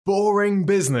Boring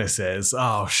businesses?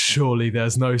 Oh, surely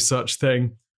there's no such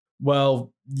thing.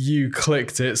 Well, you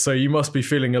clicked it, so you must be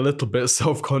feeling a little bit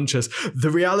self-conscious.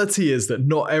 The reality is that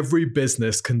not every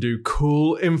business can do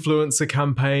cool influencer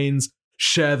campaigns,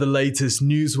 share the latest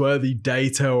newsworthy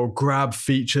data, or grab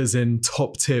features in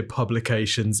top-tier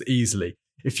publications easily.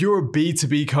 If you're a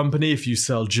B2B company, if you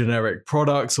sell generic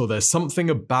products, or there's something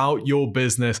about your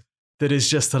business that is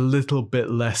just a little bit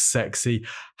less sexy,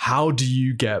 how do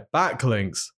you get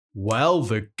backlinks? Well,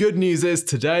 the good news is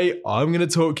today I'm going to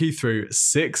talk you through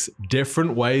 6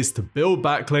 different ways to build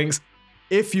backlinks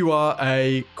if you are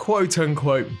a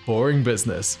quote-unquote boring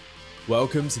business.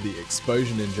 Welcome to the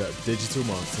Exposure Ninja Digital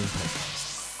Marketing Podcast.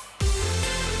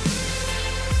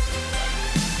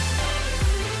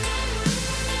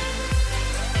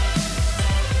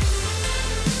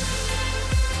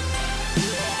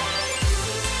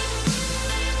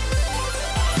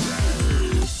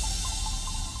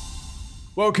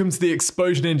 Welcome to the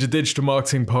Exposure Ninja Digital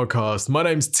Marketing Podcast. My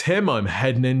name's Tim. I'm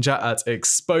head ninja at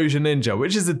Exposure Ninja,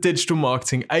 which is a digital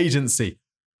marketing agency.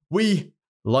 We,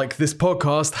 like this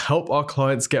podcast, help our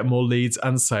clients get more leads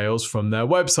and sales from their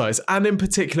websites. And in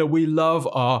particular, we love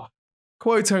our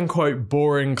quote-unquote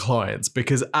boring clients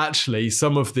because actually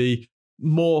some of the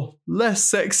less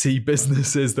sexy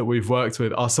businesses that we've worked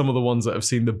with are some of the ones that have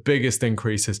seen the biggest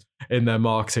increases in their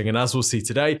marketing. And as we'll see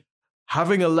today,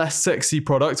 having a less sexy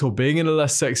product or being in a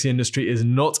less sexy industry is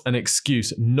not an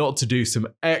excuse not to do some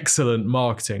excellent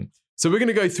marketing. So we're going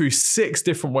to go through 6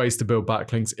 different ways to build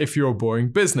backlinks if you're a boring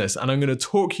business, and I'm going to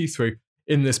talk you through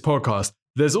in this podcast.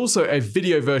 There's also a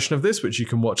video version of this, which you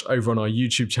can watch over on our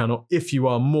YouTube channel if you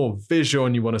are more visual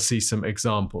and you want to see some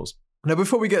examples. Now,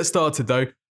 before we get started though,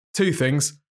 2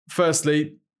 things.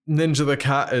 Firstly, Ninja the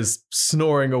cat is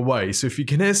snoring away. So if you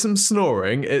can hear some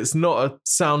snoring, it's not a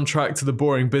soundtrack to the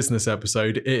boring business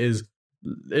episode.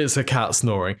 It's a cat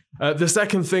snoring. The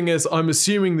second thing is I'm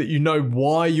assuming that you know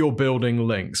why you're building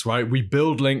links, right? We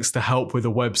build links to help with a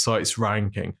website's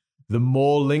ranking. The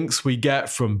more links we get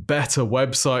from better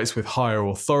websites with higher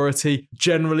authority,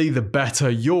 generally the better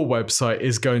your website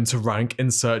is going to rank in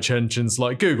search engines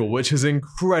like Google, which is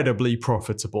incredibly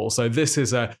profitable. So this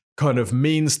is a kind of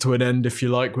means to an end, if you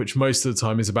like, which most of the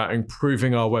time is about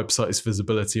improving our website's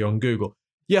visibility on Google.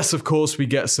 Yes, of course, we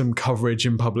get some coverage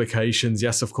in publications.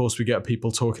 Yes, of course, we get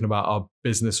people talking about our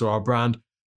business or our brand,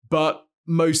 but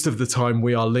most of the time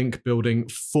we are link building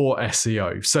for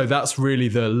SEO. So that's really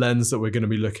the lens that we're going to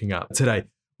be looking at today.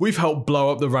 We've helped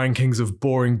blow up the rankings of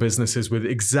boring businesses with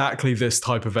exactly this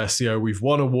type of SEO. We've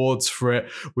won awards for it.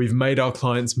 We've made our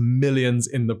clients millions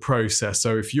in the process.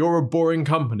 So if you're a boring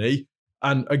company,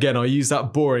 and again, I use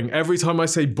that boring. Every time I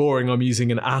say boring, I'm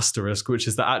using an asterisk, which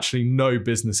is that actually no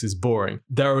business is boring.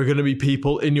 There are going to be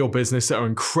people in your business that are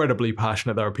incredibly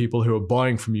passionate. There are people who are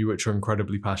buying from you, which are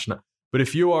incredibly passionate. But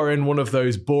if you are in one of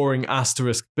those boring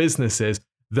asterisk businesses,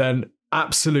 then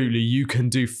absolutely you can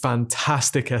do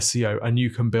fantastic SEO and you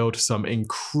can build some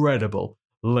incredible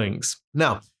links.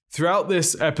 Now, throughout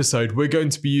this episode, we're going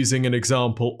to be using an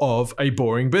example of a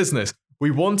boring business.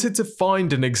 We wanted to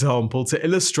find an example to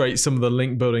illustrate some of the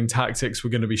link building tactics we're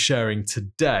going to be sharing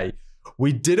today.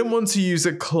 We didn't want to use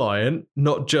a client,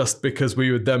 not just because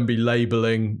we would then be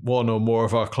labeling one or more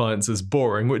of our clients as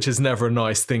boring, which is never a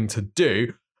nice thing to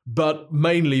do, but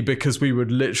mainly because we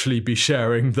would literally be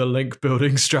sharing the link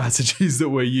building strategies that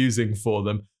we're using for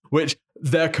them, which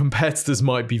their competitors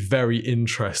might be very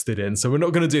interested in. So we're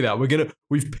not going to do that.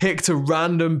 We've picked a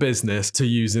random business to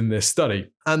use in this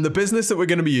study. And the business that we're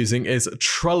going to be using is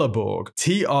Trelleborg,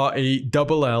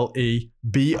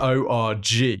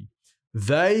 Trelleborg.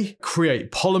 They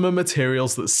create polymer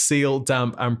materials that seal,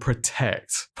 damp, and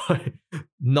protect.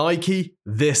 Nike,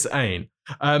 this ain't.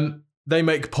 They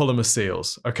make polymer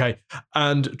seals, okay?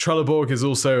 And Trelleborg is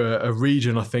also a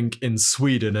region, I think, in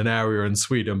Sweden, an area in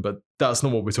Sweden, but that's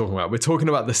not what we're talking about. We're talking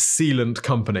about the sealant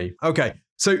company. Okay,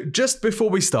 so just before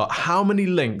we start, how many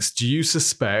links do you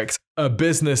suspect a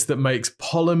business that makes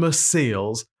polymer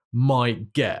seals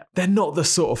might get? They're not the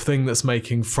sort of thing that's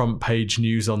making front page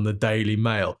news on the Daily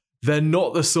Mail. They're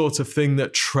not the sort of thing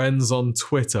that trends on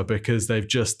Twitter because they've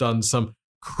just done some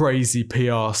crazy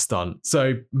PR stunt.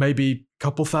 So maybe a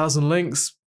couple thousand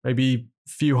links, maybe a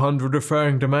few hundred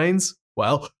referring domains.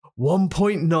 Well,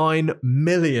 1.9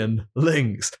 million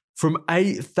links from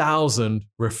 8,000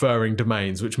 referring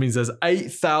domains, which means there's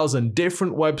 8,000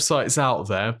 different websites out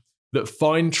there that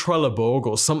find Trelleborg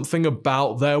or something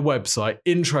about their website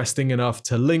interesting enough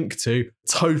to link to, a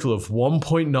total of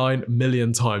 1.9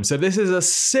 million times. So this is a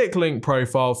sick link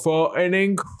profile for an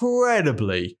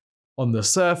incredibly, on the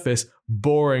surface,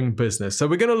 boring business. So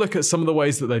we're going to look at some of the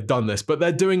ways that they've done this, but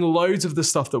they're doing loads of the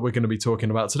stuff that we're going to be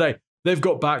talking about today. They've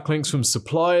got backlinks from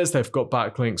suppliers, they've got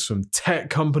backlinks from tech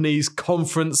companies,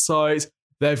 conference sites,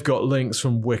 they've got links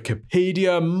from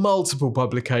Wikipedia, multiple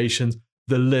publications,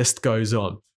 the list goes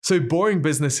on. So boring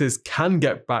businesses can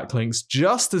get backlinks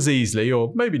just as easily,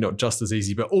 or maybe not just as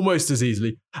easy, but almost as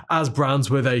easily as brands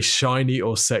with a shiny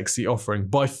or sexy offering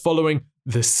by following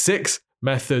the 6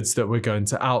 methods that we're going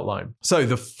to outline. So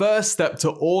the first step to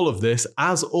all of this,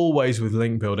 as always with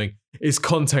link building, is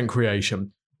content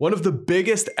creation. One of the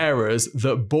biggest errors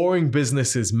that boring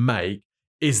businesses make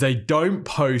is they don't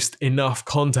post enough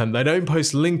content. They don't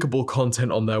post linkable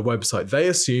content on their website. They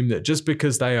assume that just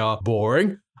because they are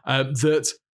boring,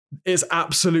 that it's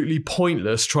absolutely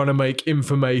pointless trying to make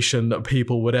information that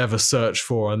people would ever search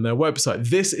for on their website.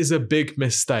 This is a big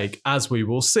mistake, as we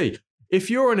will see. If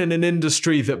you're in an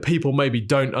industry that people maybe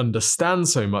don't understand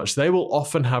so much, they will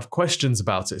often have questions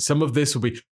about it. Some of this will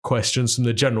be questions from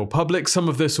the general public. Some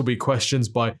of this will be questions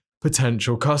by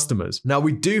potential customers. Now,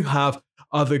 we do have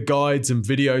other guides and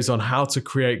videos on how to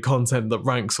create content that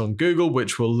ranks on Google,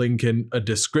 which we'll link in a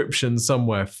description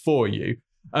somewhere for you.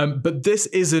 But this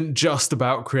isn't just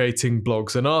about creating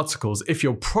blogs and articles. If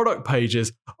your product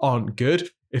pages aren't good,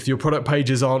 if your product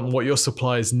pages aren't what your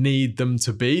suppliers need them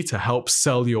to be to help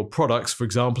sell your products, for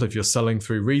example, if you're selling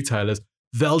through retailers,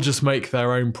 they'll just make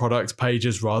their own product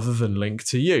pages rather than link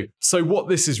to you. So what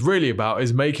this is really about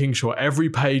is making sure every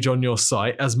page on your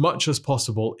site, as much as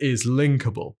possible, is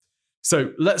linkable.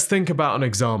 So let's think about an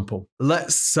example.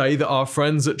 Let's say that our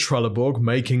friends at Trelleborg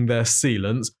making their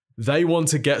sealants, they want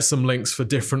to get some links for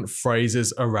different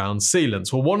phrases around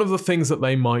sealants. Well, one of the things that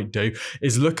they might do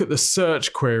is look at the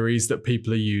search queries that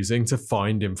people are using to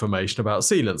find information about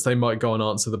sealants. They might go and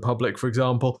Answer the Public, for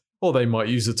example, or they might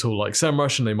use a tool like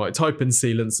SEMrush and they might type in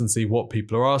sealants and see what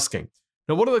people are asking.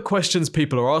 Now, one of the questions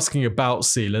people are asking about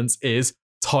sealants is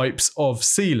types of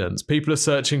sealants. People are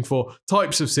searching for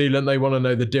types of sealant. They want to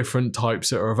know the different types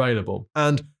that are available.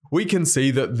 And we can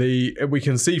see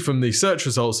from the search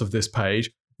results of this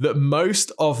page that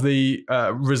most of the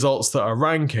results that are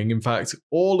ranking, in fact,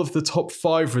 all of the top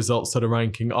 5 results that are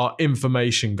ranking are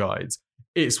information guides.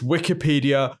 It's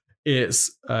Wikipedia,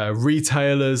 it's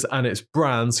retailers, and it's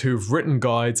brands who've written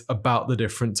guides about the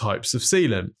different types of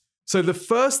sealant. So the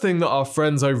first thing that our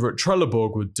friends over at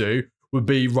Trelleborg would do would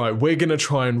be, right, we're going to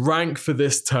try and rank for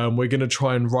this term. We're going to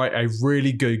try and write a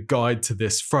really good guide to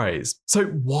this phrase. So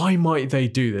why might they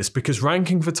do this? Because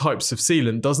ranking for types of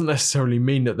sealant doesn't necessarily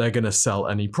mean that they're going to sell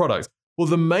any product. Well,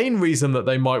 the main reason that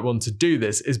they might want to do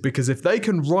this is because if they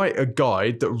can write a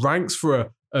guide that ranks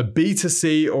for a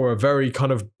B2C or a very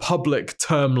kind of public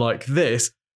term like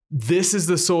this is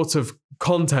the sort of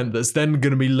content that's then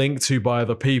going to be linked to by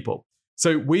other people.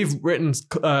 So we've written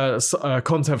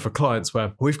content for clients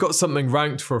where we've got something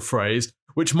ranked for a phrase,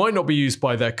 which might not be used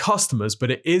by their customers,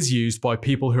 but it is used by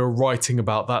people who are writing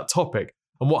about that topic.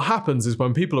 And what happens is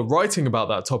when people are writing about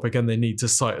that topic and they need to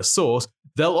cite a source,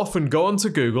 they'll often go onto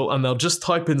Google and they'll just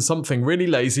type in something really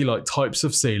lazy like types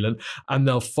of sealant, and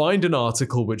they'll find an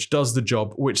article which does the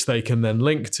job, which they can then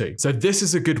link to. So this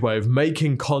is a good way of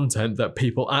making content that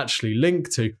people actually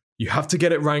link to. You have to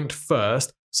get it ranked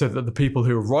first, so that the people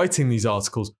who are writing these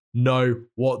articles know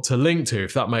what to link to,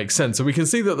 if that makes sense. So we can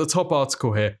see that the top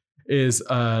article here is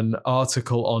an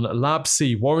article on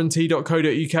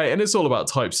labcwarranty.co.uk, and it's all about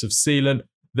types of sealant.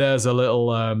 There's a little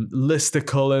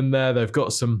listicle in there. They've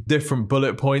got some different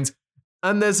bullet points,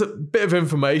 and there's a bit of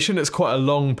information. It's quite a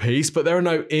long piece, but there are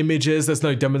no images. There's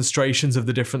no demonstrations of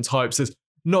the different types. There's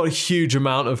not a huge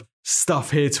amount of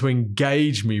stuff here to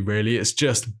engage me, really. It's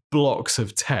just blocks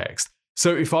of text.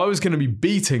 So if I was going to be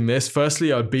beating this,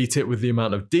 firstly, I'd beat it with the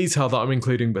amount of detail that I'm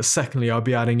including, but secondly, I'd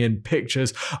be adding in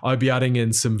pictures, I'd be adding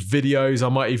in some videos, I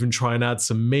might even try and add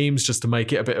some memes just to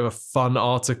make it a bit of a fun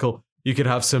article. You could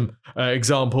have some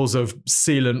examples of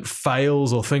sealant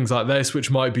fails or things like this, which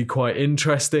might be quite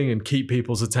interesting and keep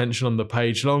people's attention on the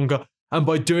page longer. And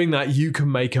by doing that, you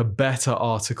can make a better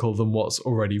article than what's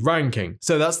already ranking.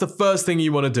 So that's the first thing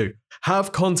you want to do.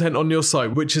 Have content on your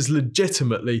site which is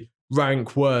legitimately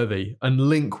rank worthy and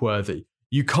link worthy.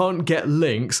 You can't get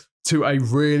links to a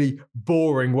really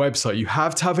boring website. You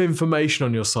have to have information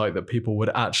on your site that people would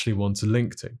actually want to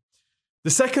link to. The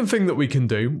second thing that we can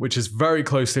do, which is very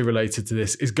closely related to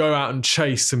this, is go out and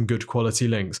chase some good quality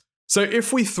links. So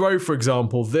if we throw, for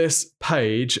example, this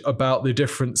page about the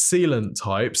different sealant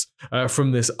types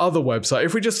from this other website,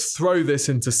 if we just throw this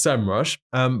into SEMrush,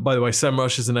 by the way,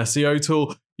 SEMrush is an SEO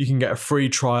tool. You can get a free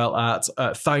trial at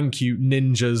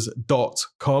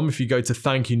thankyoninjas.com. If you go to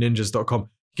thankyoninjas.com, you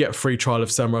get a free trial of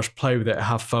SEMrush, play with it,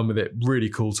 have fun with it, really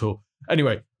cool tool.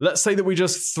 Anyway, let's say that we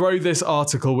just throw this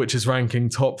article, which is ranking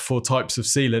top for types of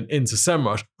sealant, into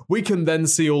SEMrush. We can then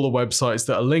see all the websites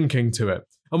that are linking to it,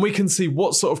 and we can see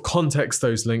what sort of context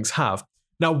those links have.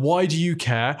 Now, why do you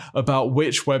care about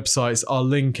which websites are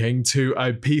linking to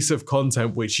a piece of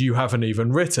content which you haven't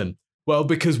even written? Well,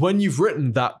 because when you've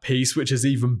written that piece, which is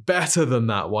even better than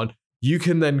that one, you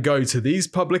can then go to these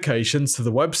publications, to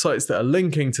the websites that are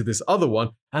linking to this other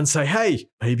one, and say, hey,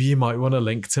 maybe you might want to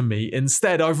link to me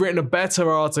instead. I've written a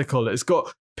better article. It's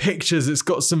got pictures, it's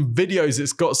got some videos,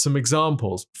 it's got some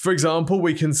examples. For example,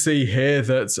 we can see here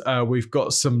that we've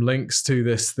got some links to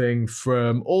this thing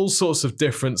from all sorts of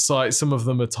different sites. Some of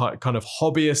them are kind of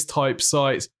hobbyist type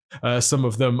sites. Some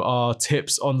of them are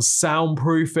tips on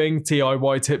soundproofing,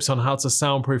 DIY tips on how to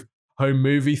soundproof home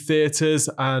movie theaters,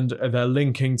 and they're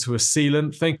linking to a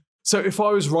sealant thing. So if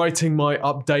I was writing my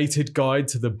updated guide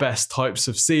to the best types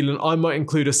of sealant, I might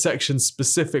include a section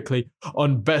specifically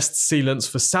on best sealants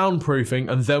for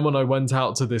soundproofing. And then when I went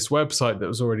out to this website that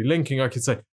was already linking, I could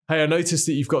say, hey, I noticed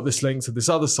that you've got this link to this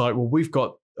other site. Well, we've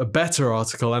got a better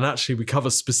article, and actually we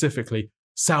cover specifically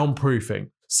soundproofing.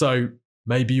 So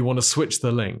maybe you want to switch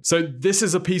the link. So this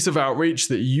is a piece of outreach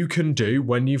that you can do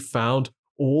when you've found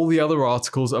all the other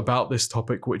articles about this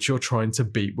topic which you're trying to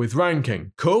beat with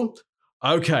ranking. Cool?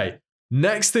 Okay,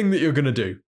 next thing that you're going to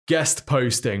do, guest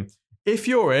posting. If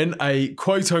you're in a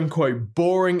quote unquote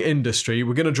boring industry,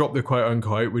 we're going to drop the quote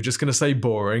unquote, we're just going to say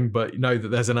boring, but you know that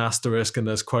there's an asterisk and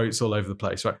there's quotes all over the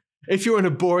place, right? If you're in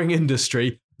a boring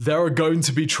industry, there are going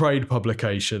to be trade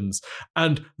publications,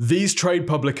 and these trade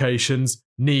publications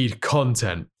need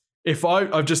content. If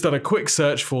I've just done a quick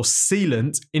search for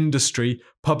sealant industry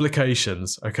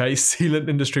publications, okay, sealant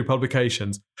industry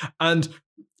publications. And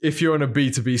if you're in a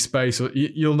B2B space,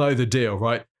 you'll know the deal,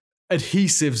 right?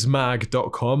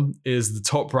 Adhesivesmag.com is the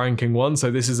top ranking one. So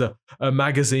this is a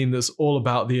magazine that's all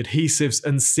about the adhesives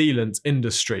and sealant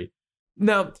industry.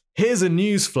 Now, here's a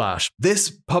news flash.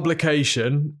 This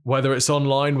publication, whether it's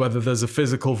online, whether there's a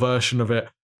physical version of it,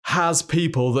 has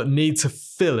people that need to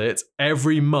fill it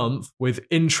every month with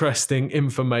interesting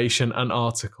information and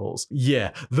articles.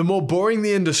 Yeah, the more boring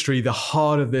the industry, the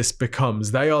harder this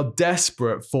becomes. They are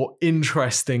desperate for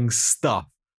interesting stuff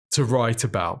to write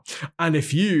about. And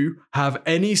if you have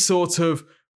any sort of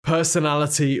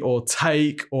personality or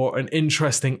take or an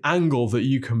interesting angle that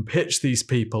you can pitch these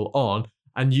people on,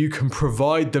 and you can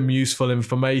provide them useful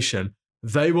information,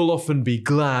 they will often be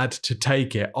glad to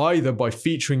take it, either by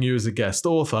featuring you as a guest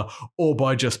author or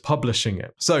by just publishing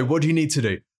it. So what do you need to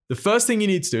do? The first thing you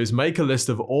need to do is make a list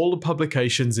of all the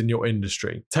publications in your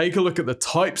industry. Take a look at the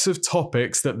types of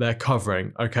topics that they're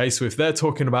covering. Okay, so if they're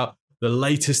talking about the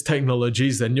latest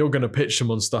technologies, then you're going to pitch them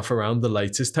on stuff around the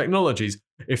latest technologies.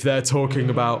 If they're talking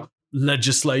about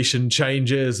legislation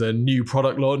changes and new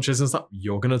product launches and stuff,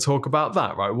 you're going to talk about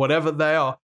that, right? Whatever they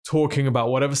are talking about,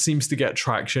 whatever seems to get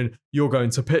traction, you're going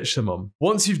to pitch them on.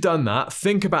 Once you've done that,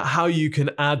 think about how you can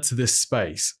add to this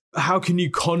space. How can you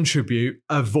contribute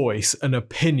a voice, an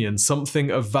opinion,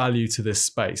 something of value to this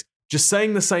space? Just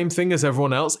saying the same thing as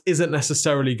everyone else isn't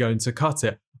necessarily going to cut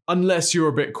it, unless you're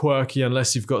a bit quirky,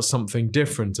 unless you've got something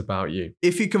different about you.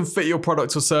 If you can fit your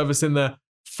product or service in there,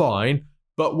 fine.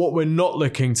 But what we're not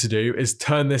looking to do is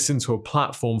turn this into a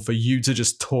platform for you to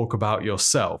just talk about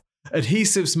yourself.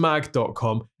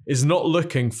 Adhesivesmag.com is not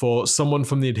looking for someone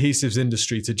from the adhesives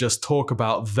industry to just talk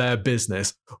about their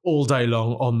business all day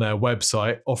long on their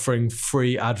website, offering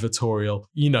free advertorial,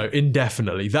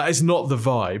 indefinitely. That is not the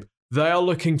vibe. They are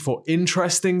looking for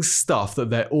interesting stuff that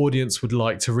their audience would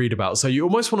like to read about. So you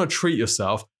almost want to treat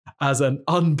yourself as an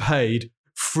unpaid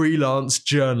freelance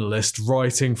journalist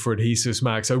writing for Adhesives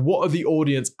Mag. So what are the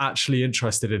audience actually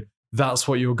interested in? That's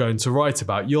what you're going to write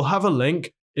about. You'll have a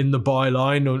link in the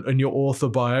byline or in your author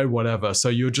bio, whatever. So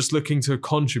you're just looking to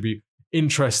contribute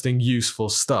interesting, useful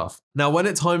stuff. Now, when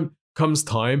it comes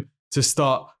time to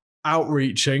start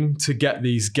outreaching to get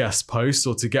these guest posts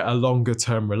or to get a longer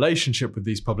term relationship with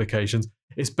these publications,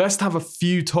 it's best to have a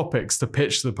few topics to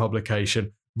pitch to the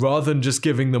publication rather than just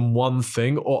giving them one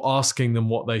thing or asking them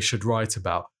what they should write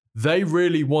about. They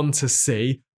really want to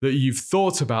see that you've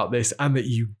thought about this and that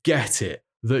you get it,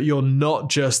 that you're not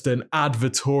just an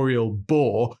advertorial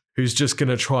bore who's just going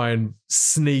to try and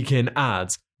sneak in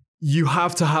ads. You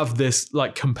have to have this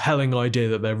compelling idea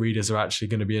that their readers are actually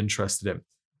going to be interested in.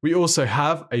 We also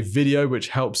have a video which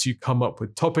helps you come up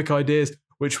with topic ideas,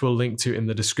 which we'll link to in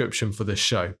the description for this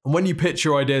show. And when you pitch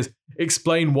your ideas,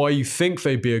 explain why you think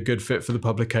they'd be a good fit for the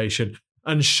publication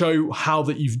and show how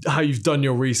you've done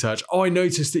your research. Oh, I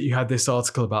noticed that you had this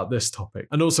article about this topic.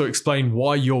 And also explain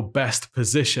why you're best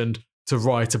positioned to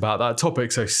write about that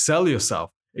topic. So sell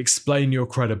yourself. explain your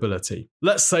credibility.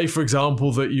 Let's say, for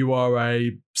example, that you are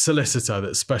a solicitor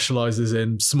that specializes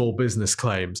in small business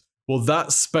claims. Well,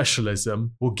 that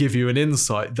specialism will give you an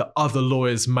insight that other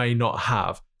lawyers may not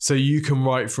have. So you can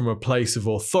write from a place of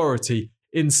authority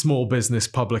in small business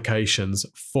publications,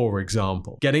 for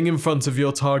example, getting in front of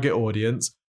your target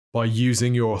audience by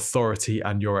using your authority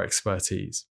and your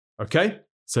expertise. Okay?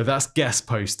 So that's guest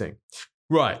posting.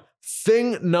 Right.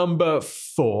 Thing number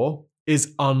 4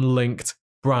 is unlinked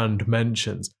brand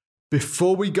mentions.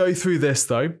 Before we go through this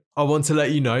though, I want to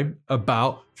let you know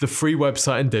about the free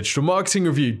website and digital marketing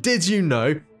review. Did you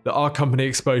know that our company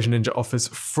Exposure Ninja offers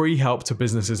free help to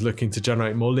businesses looking to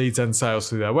generate more leads and sales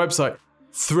through their website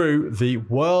through the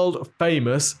world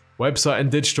famous website and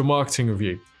digital marketing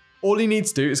review? All you need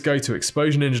to do is go to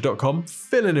exposureninja.com,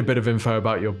 fill in a bit of info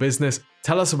about your business,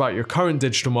 tell us about your current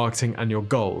digital marketing and your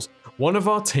goals. One of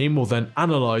our team will then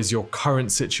analyze your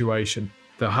current situation.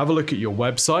 They'll have a look at your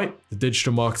website, the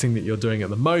digital marketing that you're doing at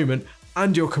the moment,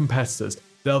 and your competitors.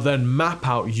 They'll then map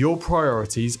out your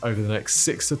priorities over the next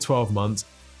 6 to 12 months,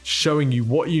 showing you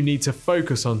what you need to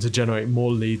focus on to generate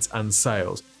more leads and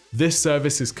sales. This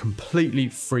service is completely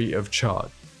free of charge.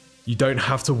 You don't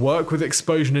have to work with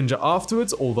Exposure Ninja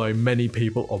afterwards, although many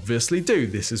people obviously do.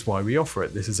 This is why we offer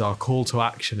it. This is our call to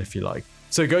action, if you like.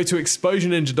 So go to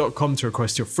exposureninja.com to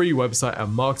request your free website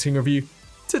and marketing review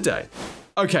today.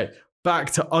 Okay,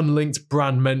 back to unlinked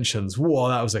brand mentions. Whoa,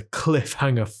 that was a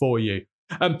cliffhanger for you.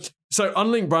 So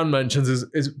unlinked brand mentions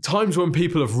is times when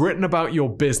people have written about your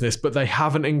business, but they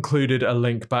haven't included a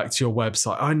link back to your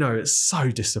website. I know, it's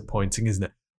so disappointing, isn't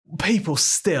it? People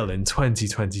still in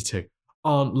 2022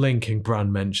 aren't linking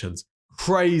brand mentions.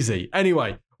 Crazy.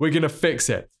 Anyway, we're going to fix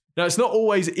it. Now, it's not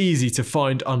always easy to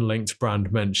find unlinked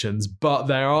brand mentions, but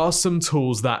there are some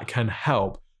tools that can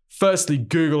help. Firstly,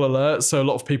 Google Alerts. So a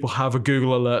lot of people have a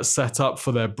Google Alert set up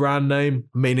for their brand name,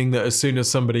 meaning that as soon as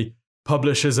somebody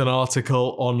publishes an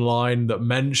article online that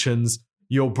mentions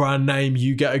your brand name,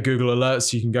 you get a Google Alert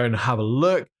so you can go and have a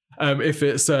look. If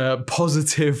it's a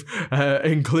positive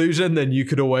inclusion, then you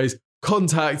could always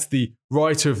contact the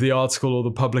writer of the article or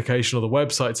the publication or the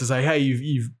website to say, hey,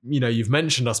 you've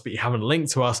mentioned us, but you haven't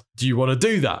linked to us. Do you want to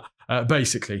do that?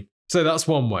 Basically. So that's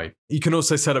one way. You can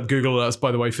also set up Google Alerts,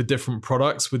 by the way, for different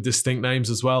products with distinct names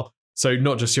as well. So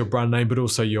not just your brand name, but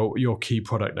also your key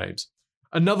product names.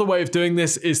 Another way of doing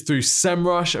this is through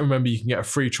SEMrush. And remember, you can get a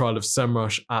free trial of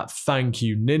SEMrush at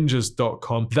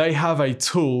thankyouninjas.com. They have a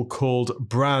tool called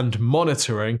brand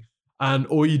monitoring. And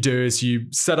all you do is you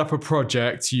set up a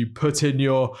project, you put in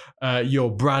your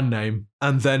brand name,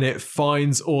 and then it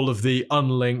finds all of the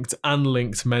unlinked and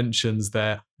linked mentions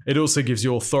there. It also gives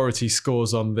you authority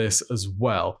scores on this as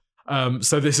well.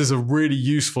 So this is a really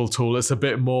useful tool. It's a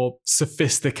bit more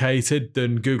sophisticated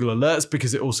than Google Alerts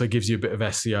because it also gives you a bit of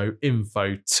SEO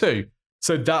info too.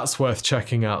 So that's worth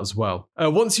checking out as well.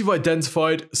 Once you've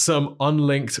identified some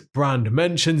unlinked brand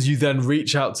mentions, you then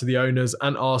reach out to the owners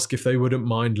and ask if they wouldn't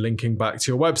mind linking back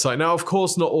to your website. Now, of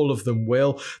course, not all of them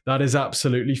will. That is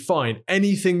absolutely fine.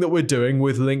 Anything that we're doing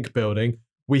with link building,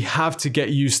 we have to get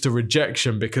used to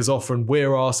rejection because often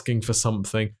we're asking for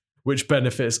something which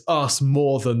benefits us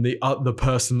more than the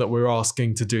person that we're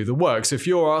asking to do the work. So if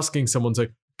you're asking someone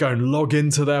to go and log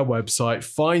into their website,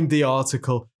 find the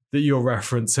article that you're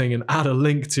referencing and add a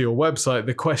link to your website,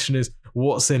 the question is,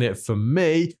 what's in it for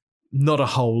me? Not a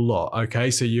whole lot,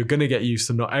 okay? So you're going to get used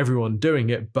to not everyone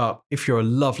doing it, but if you're a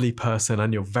lovely person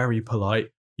and you're very polite,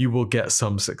 you will get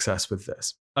some success with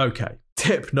this. Okay,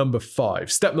 step number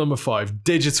 5,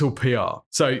 digital PR.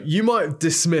 So you might have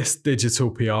dismissed digital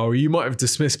PR or you might have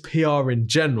dismissed PR in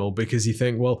general because you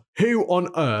think, well, who on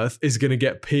earth is going to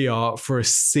get PR for a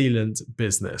sealant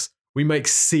business? We make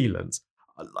sealants.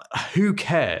 Who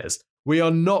cares? We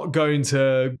are not going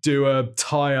to do a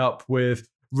tie-up with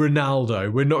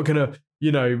Ronaldo. We're not going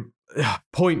to,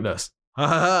 pointless.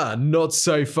 Not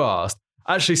so fast.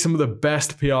 Actually, some of the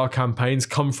best PR campaigns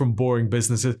come from boring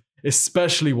businesses,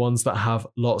 especially ones that have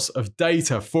lots of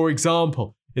data. For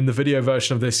example, in the video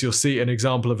version of this, you'll see an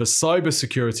example of a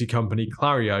cybersecurity company,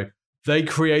 Clario. They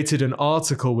created an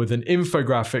article with an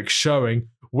infographic showing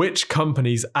which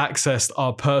companies accessed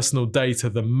our personal data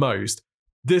the most.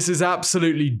 This is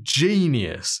absolutely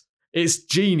genius. It's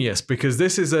genius because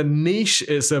this is a niche,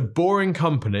 it's a boring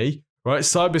company, right?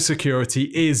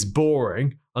 Cybersecurity is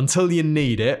boring until you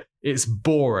need it. It's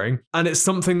boring and it's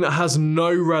something that has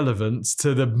no relevance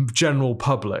to the general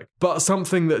public, but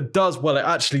something that does, well, it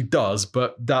actually does,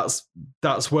 but that's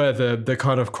where the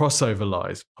kind of crossover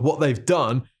lies. What they've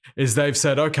done is they've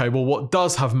said, okay, well, what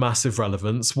does have massive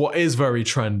relevance? What is very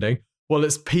trending? Well,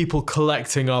 it's people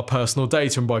collecting our personal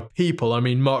data. And by people, I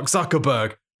mean Mark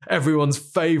Zuckerberg, everyone's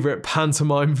favorite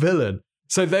pantomime villain.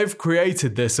 So they've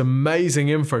created this amazing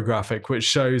infographic which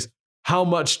shows how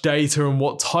much data and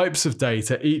what types of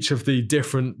data each of the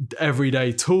different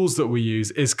everyday tools that we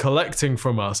use is collecting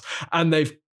from us. And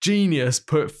they've genius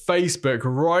put Facebook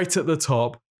right at the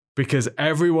top because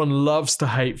everyone loves to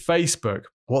hate Facebook.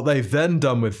 What they've then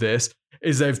done with this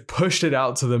is they've pushed it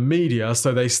out to the media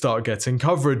so they start getting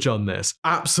coverage on this.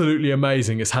 Absolutely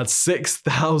amazing. It's had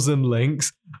 6,000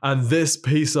 links, and this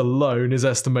piece alone is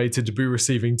estimated to be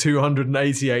receiving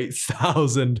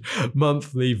 288,000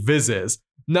 monthly visits.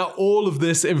 Now, all of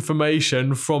this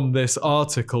information from this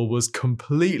article was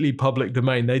completely public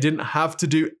domain. They didn't have to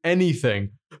do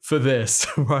anything for this,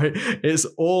 right? It's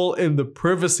all in the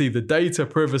privacy, the data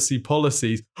privacy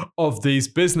policies of these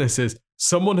businesses.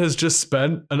 Someone has just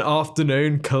spent an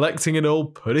afternoon collecting it all,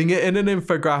 putting it in an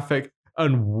infographic,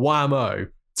 and whammo,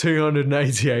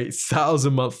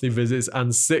 288,000 monthly visits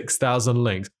and 6,000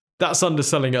 links. That's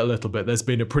underselling it a little bit. There's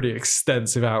been a pretty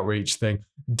extensive outreach thing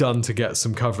done to get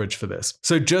some coverage for this.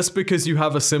 So just because you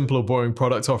have a simple or boring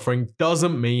product offering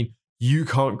doesn't mean you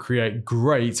can't create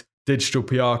great digital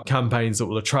PR campaigns that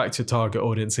will attract your target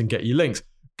audience and get you links.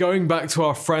 Going back to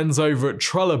our friends over at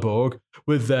Trelleborg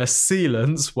with their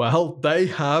sealants, well, they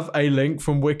have a link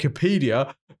from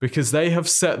Wikipedia because they have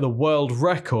set the world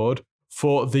record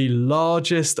for the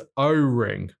largest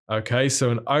O-ring. Okay,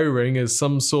 so an O-ring is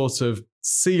some sort of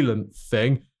sealant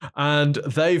thing, and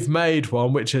they've made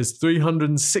one which is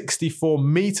 364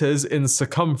 meters in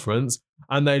circumference,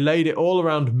 and they laid it all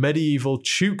around medieval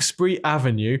Tewkesbury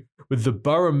Avenue with the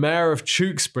borough mayor of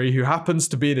Tewkesbury, who happens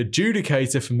to be an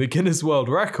adjudicator from the Guinness World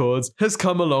Records, has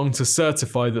come along to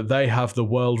certify that they have the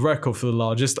world record for the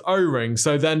largest O-ring.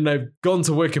 So then they've gone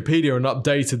to Wikipedia and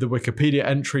updated the Wikipedia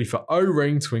entry for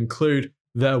O-ring to include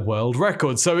their world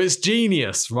record. So it's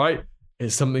genius, right?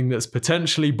 It's something that's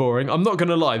potentially boring. I'm not going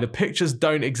to lie, the pictures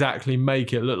don't exactly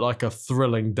make it look like a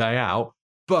thrilling day out,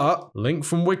 but link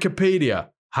from Wikipedia,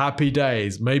 happy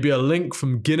days. Maybe a link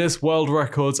from Guinness World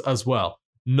Records as well.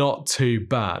 Not too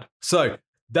bad. So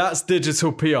that's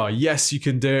digital PR. Yes, you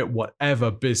can do it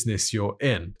whatever business you're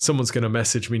in. Someone's going to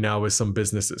message me now with some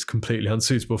business that's completely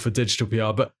unsuitable for digital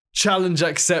PR, but challenge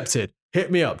accepted.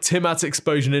 Hit me up,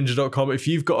 tim@exposureninja.com. If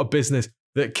you've got a business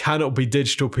that cannot be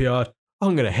digital PR'd,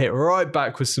 I'm going to hit right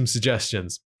back with some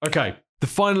suggestions. Okay, the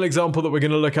final example that we're going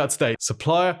to look at today,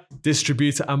 supplier,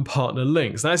 distributor, and partner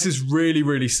links. Now, this is really,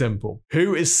 really simple.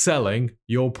 Who is selling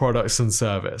your products and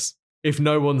service? If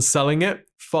no one's selling it,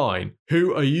 fine.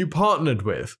 Who are you partnered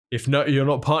with? If no, you're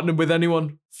not partnered with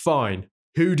anyone, fine.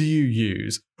 Who do you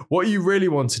use? What you really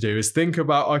want to do is think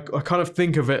about, I kind of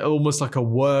think of it almost like a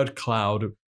word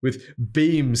cloud with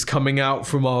beams coming out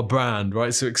from our brand,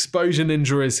 right? So Exposure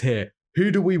Ninja is here. Who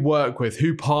do we work with?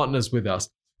 Who partners with us?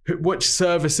 Which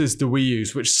services do we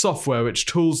use? Which software, which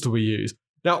tools do we use?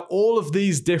 Now, all of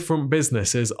these different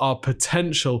businesses are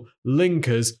potential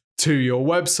linkers to your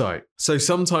website. So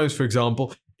sometimes, for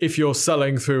example, if you're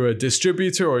selling through a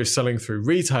distributor or you're selling through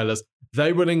retailers,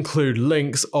 they will include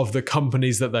links of the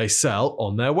companies that they sell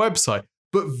on their website.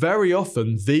 But very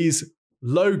often, these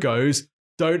logos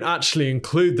don't actually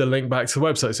include the link back to the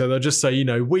website. So they'll just say,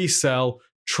 we sell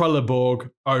Trelleborg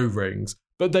O-rings,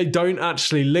 but they don't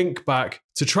actually link back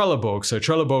to Trelleborg. So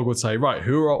Trelleborg would say, right,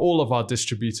 who are all of our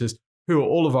distributors? Who are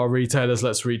all of our retailers?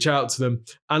 Let's reach out to them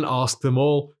and ask them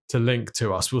all to link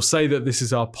to us. We'll say that this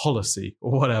is our policy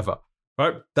or whatever,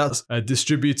 right? That's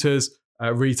distributors,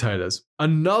 retailers.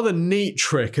 Another neat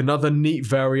trick, another neat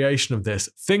variation of this,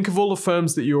 think of all the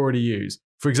firms that you already use.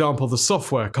 For example, the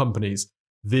software companies,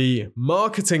 the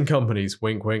marketing companies,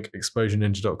 wink, wink,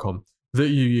 exposureninja.com, that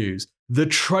you use, the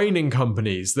training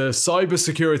companies, the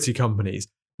cybersecurity companies.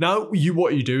 Now,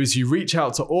 what you do is you reach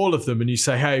out to all of them and you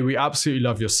say, hey, we absolutely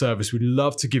love your service. We'd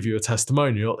love to give you a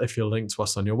testimonial if you're linked to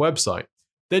us on your website.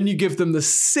 Then you give them the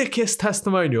sickest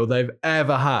testimonial they've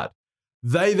ever had.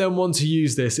 They then want to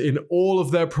use this in all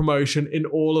of their promotion, in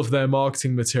all of their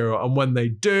marketing material. And when they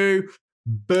do,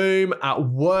 boom, at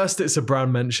worst, it's a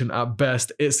brand mention. At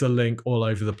best, it's a link all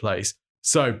over the place.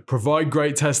 So provide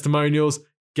great testimonials,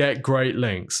 get great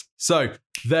links. So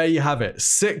there you have it.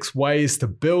 6 ways to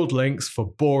build links for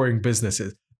boring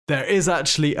businesses. There is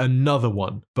actually another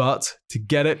one, but to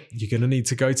get it, you're going to need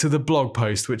to go to the blog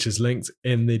post, which is linked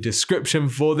in the description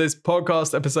for this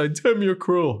podcast episode. Tim, you're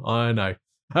cruel. I know.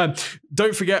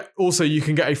 Don't forget, also, you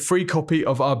can get a free copy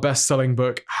of our best-selling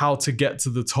book, How to Get to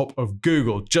the Top of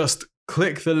Google. Just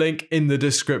click the link in the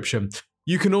description.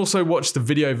 You can also watch the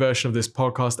video version of this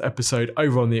podcast episode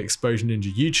over on the Exposure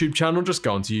Ninja YouTube channel. Just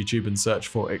go onto YouTube and search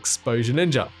for Exposure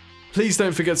Ninja. Please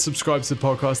don't forget to subscribe to the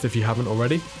podcast if you haven't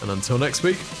already. And until next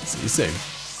week, see you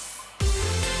soon.